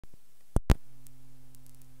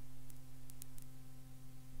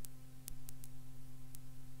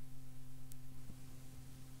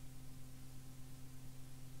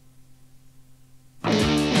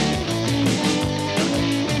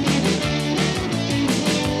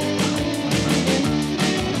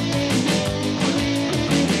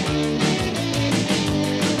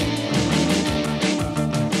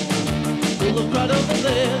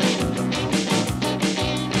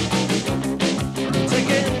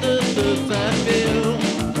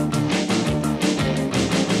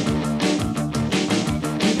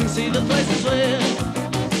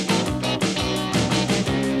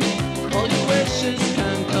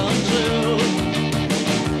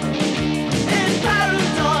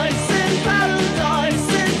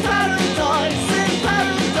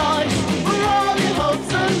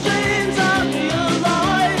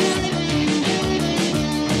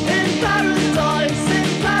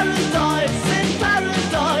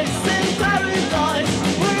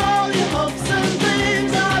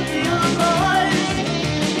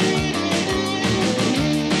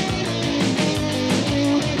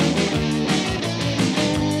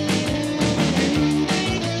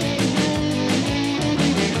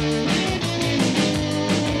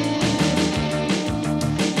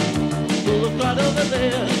right over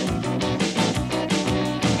there.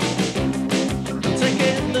 I'm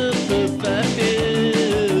taking the perfect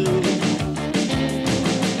view.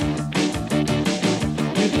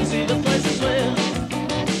 You can see the places where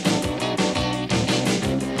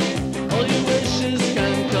all your wishes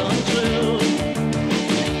can come true.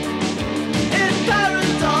 In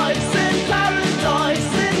paradise, in paradise,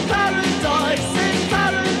 in paradise, in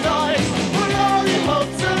paradise, where all your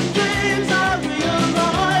hopes and dreams are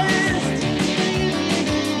realized.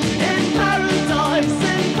 In paradise,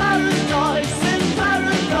 in paradise, in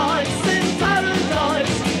paradise, in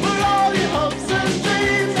paradise, where all your hopes and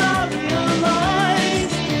dreams are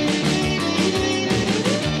realized.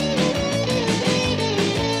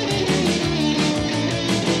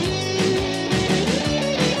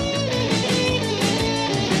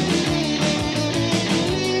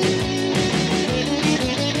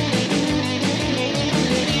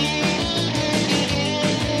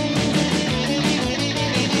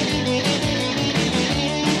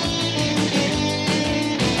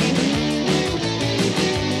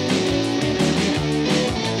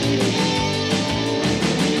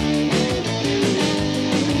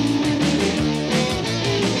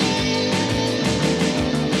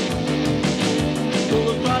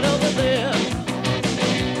 Look right over there.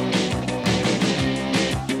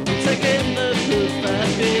 I'm taking the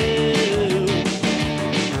perfect view.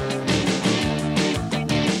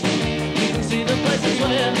 You can see the places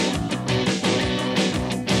where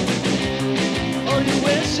all your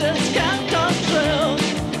wishes can come true.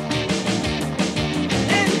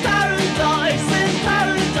 In paradise, in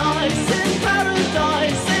paradise, in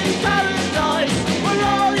paradise, in paradise, where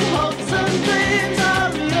all your hopes and dreams are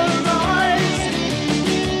realized.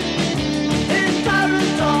 In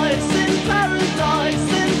paradise, in paradise,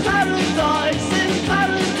 in paradise, in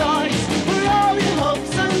paradise, where all your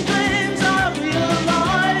hopes and dreams are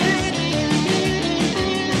realized.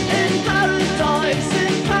 In paradise,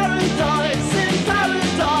 in paradise, in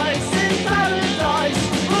paradise, in paradise,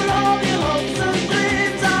 where all your hopes and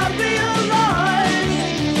dreams are realized.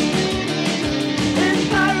 In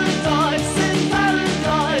paradise, in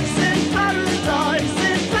paradise, in paradise,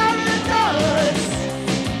 in paradise.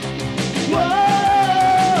 Whoa,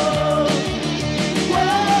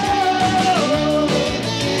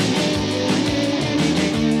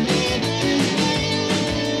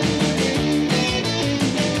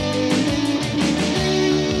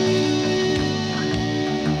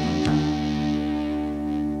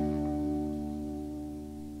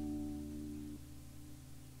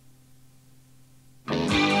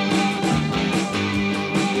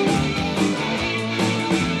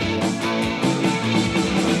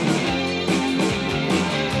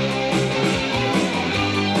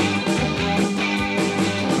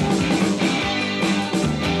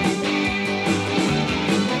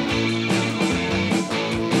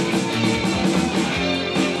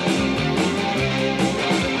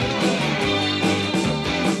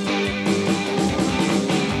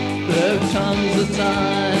 there comes a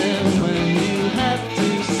time when you have to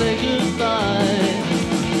say goodbye.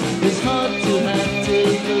 It's hard to have to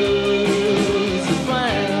lose a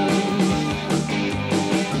friend,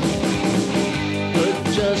 but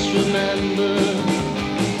just remember,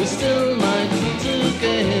 we still might meet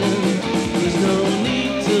again. There's no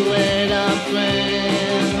need to let our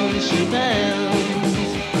friendship end.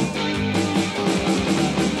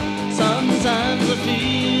 Sometimes I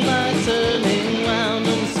feel like turning round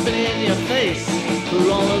and spitting in your face for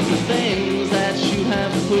all of the things that you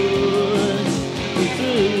have put me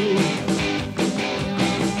through.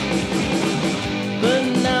 But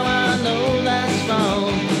now I know that's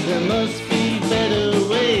wrong. There must be better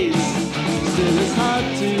ways. Still it's hard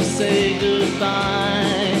to say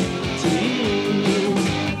goodbye to you.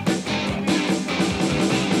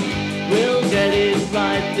 We'll get it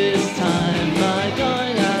right this time by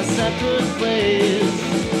going our separate ways.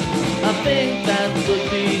 I think that would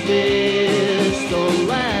be best all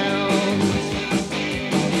round.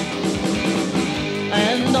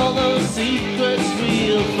 And all those secrets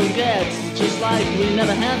we'll forget, just like we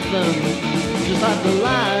never had them. Just like the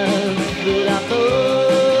life that I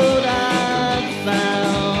thought I'd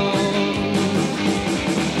found.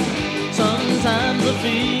 Sometimes I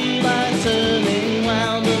feel like turning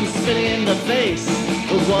round and spitting in the face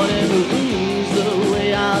of whatever rules the way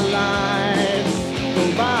our lives go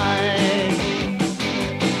by.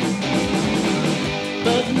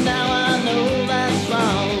 But now I know that's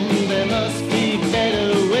wrong. There must be better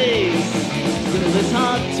ways. Still it's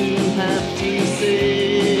hard to have to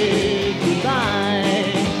say goodbye.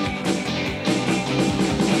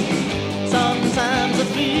 Sometimes I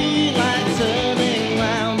feel like turning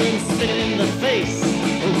round and spitting in the face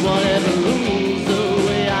of whatever rules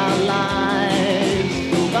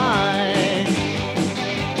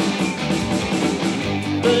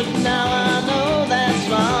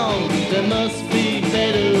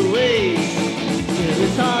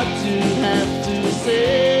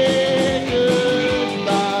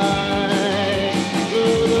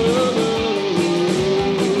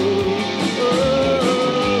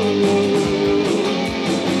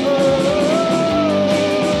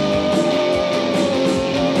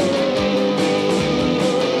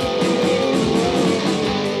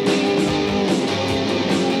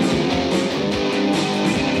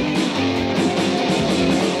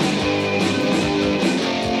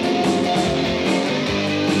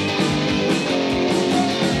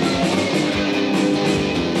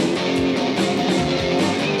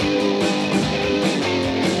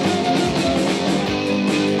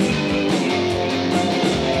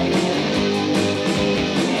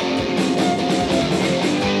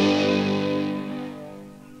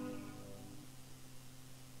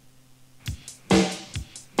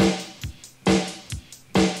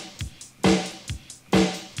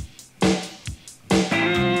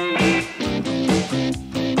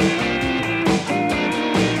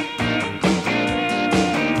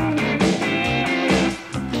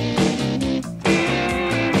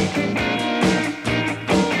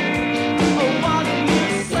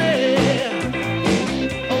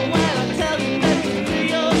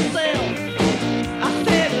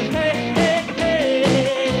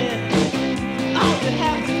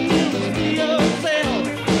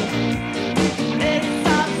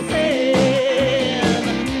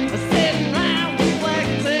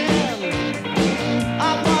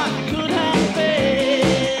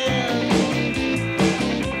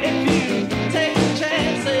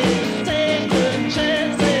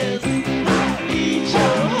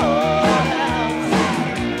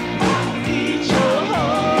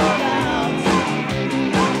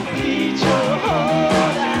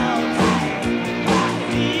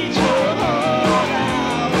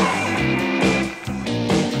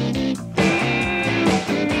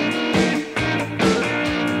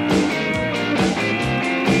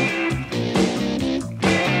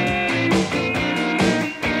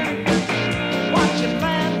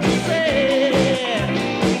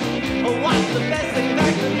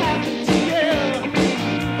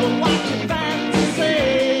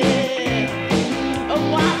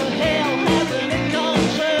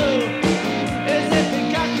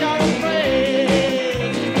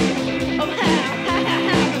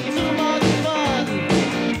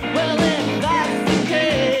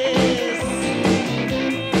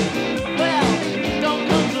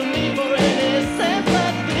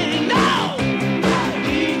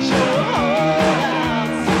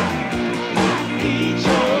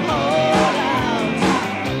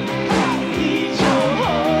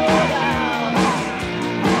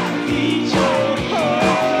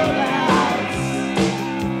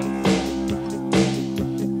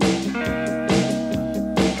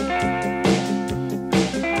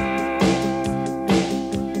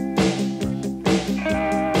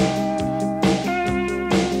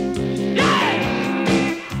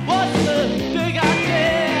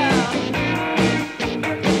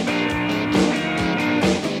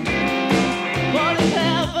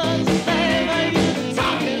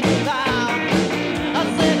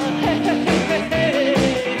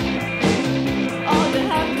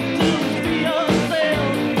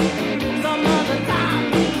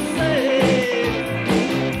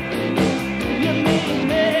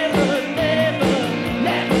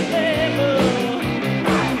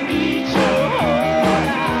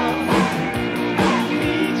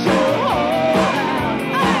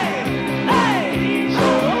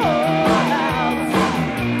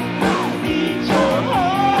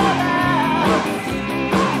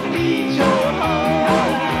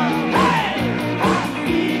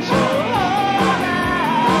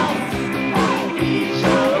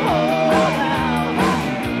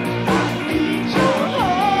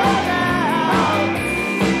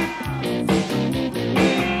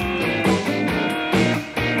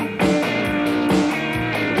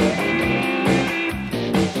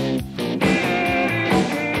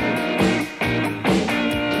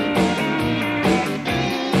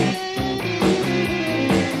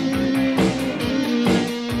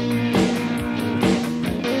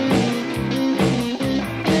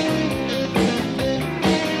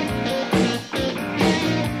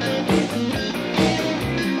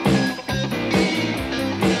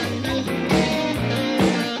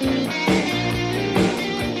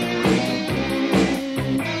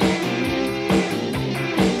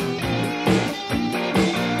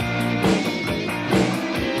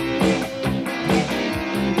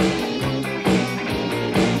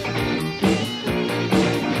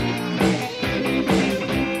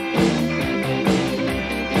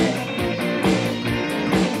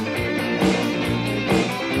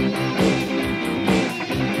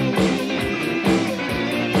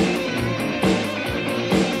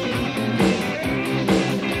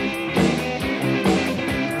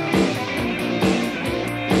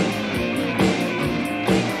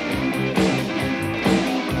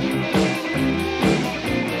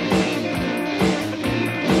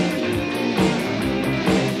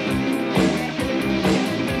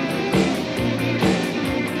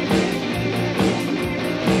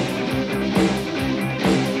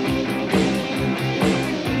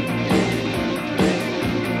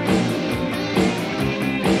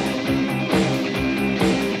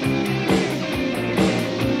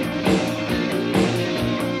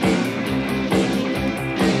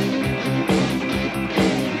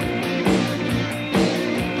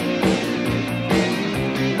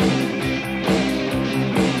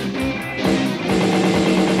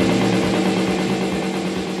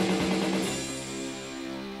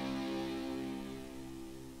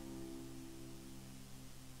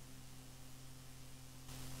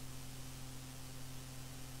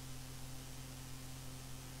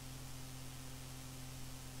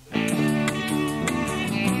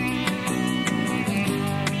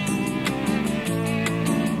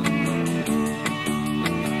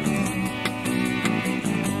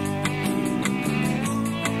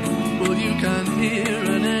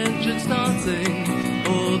dancing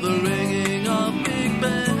or the ringing of Big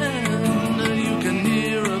Ben. You can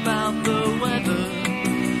hear about the weather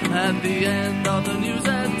at the end of the news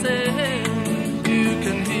at 10. You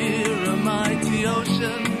can hear a mighty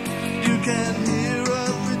ocean, you can hear a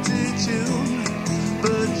pretty tune,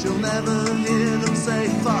 but you'll never hear them say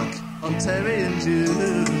fuck on Terry and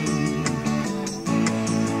June.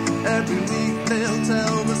 Every week they'll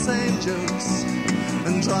tell the same jokes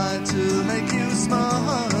and try to make you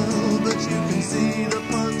smile, but you can see the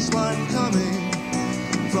punchline coming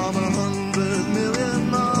from 100 million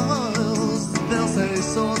miles. They'll say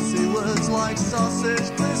saucy words like sausage,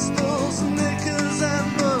 pistols, knickers and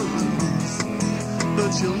balloons,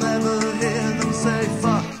 but you'll never hear them say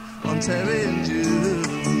fuck on Terry and June.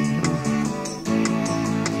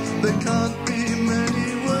 There can't be many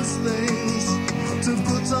worse things to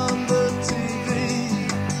put on the TV,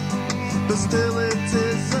 but still it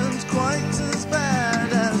isn't quite as bad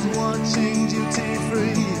as watching Duty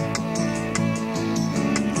Free.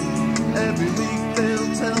 Every week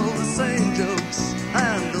they'll tell the same jokes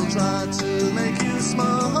and they'll try to make you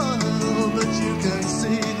smile, but you can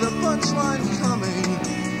see the punchline coming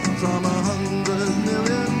from 100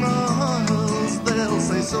 million miles. They'll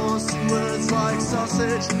say saucy words like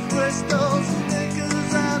sausage, pistols,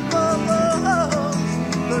 knickers and balloons,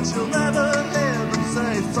 but you'll never hear them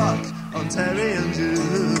say fuck on Terry and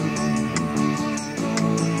June.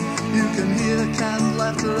 You can hear canned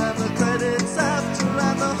laughter and the credits after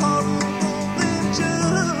and the horrible in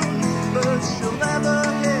June, but you'll never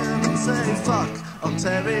hear them say fuck on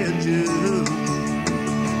Terry and June.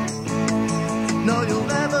 No, you'll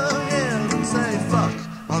never hear them say fuck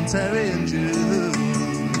on Terry and June.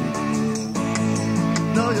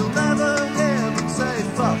 No, you'll never hear them say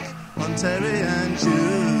fuck on Terry and June.